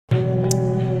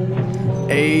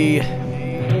Hey,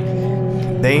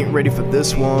 they ain't ready for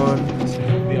this one.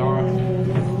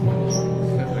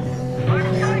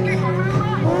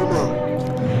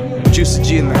 Juicy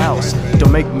G in the house,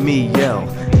 don't make me yell.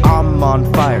 I'm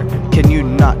on fire, can you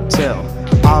not tell?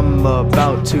 I'm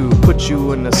about to put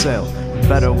you in a cell.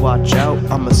 Better watch out,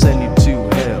 I'ma send you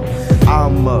to hell.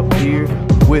 I'm up here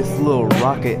with Lil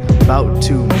Rocket, about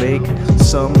to make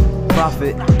some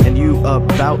profit, and you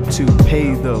about to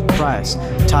pay the price.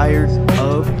 Tired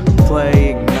of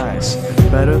playing nice,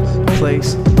 better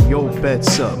place your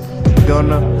bets up.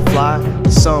 Gonna fly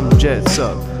some jets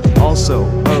up. Also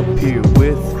up here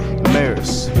with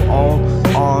Marris, we're all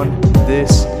on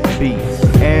this beat,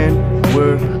 and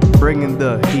we're bringing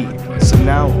the heat. So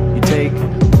now you take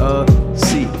a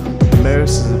seat.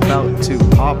 Marris is about to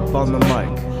hop on the mic.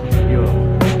 Yo,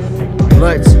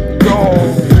 let's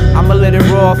go. I'ma let it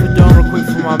roll off the dome real quick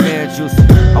for my man Juicy.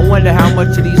 I wonder how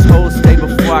much of these hoes stay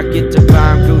before I get to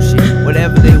buying Gucci.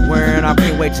 Whatever they wearing, I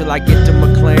can't wait till I get to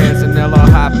McLaren's and they'll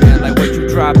all hop in like what you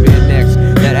drop in next.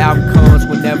 That album comes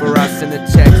whenever I send a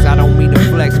text. I don't mean to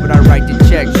flex, but I write the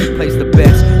check. She plays the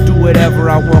bets. Do whatever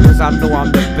I want cause I know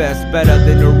I'm the best. Better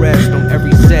than the rest on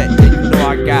every set. And you know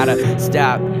I gotta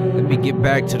stop. Let me get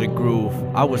back to the groove.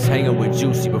 I was hanging with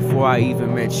Juicy before I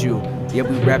even met you. Yeah,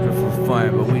 we rapping for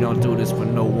fun, but we don't do this for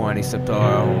no one except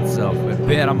our own self. But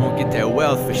bet I'm gonna get that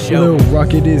wealth for sure. Lil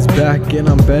Rocket is back and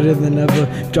I'm better than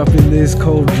ever. Dropping this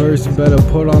cold verse, better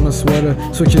put on a sweater.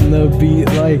 Switching the beat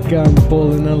like I'm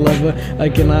pulling a lever. I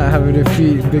cannot have a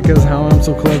defeat because how I'm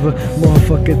so clever.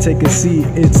 Motherfucker, take a seat,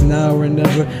 it's now or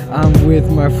never. I'm with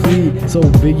my fleet, so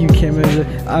big you can't measure.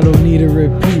 I don't need a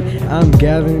repeat, I'm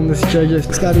gathering this treasure.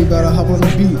 Scotty better hop on the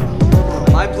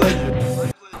beat. My pleasure.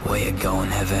 Where you going,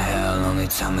 heaven, hell, only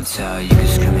time will tell. You can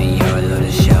scream and yell, a load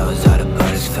of shells, all the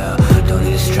bodies fell. Don't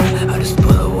need a strap, I just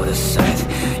pull up with a scythe.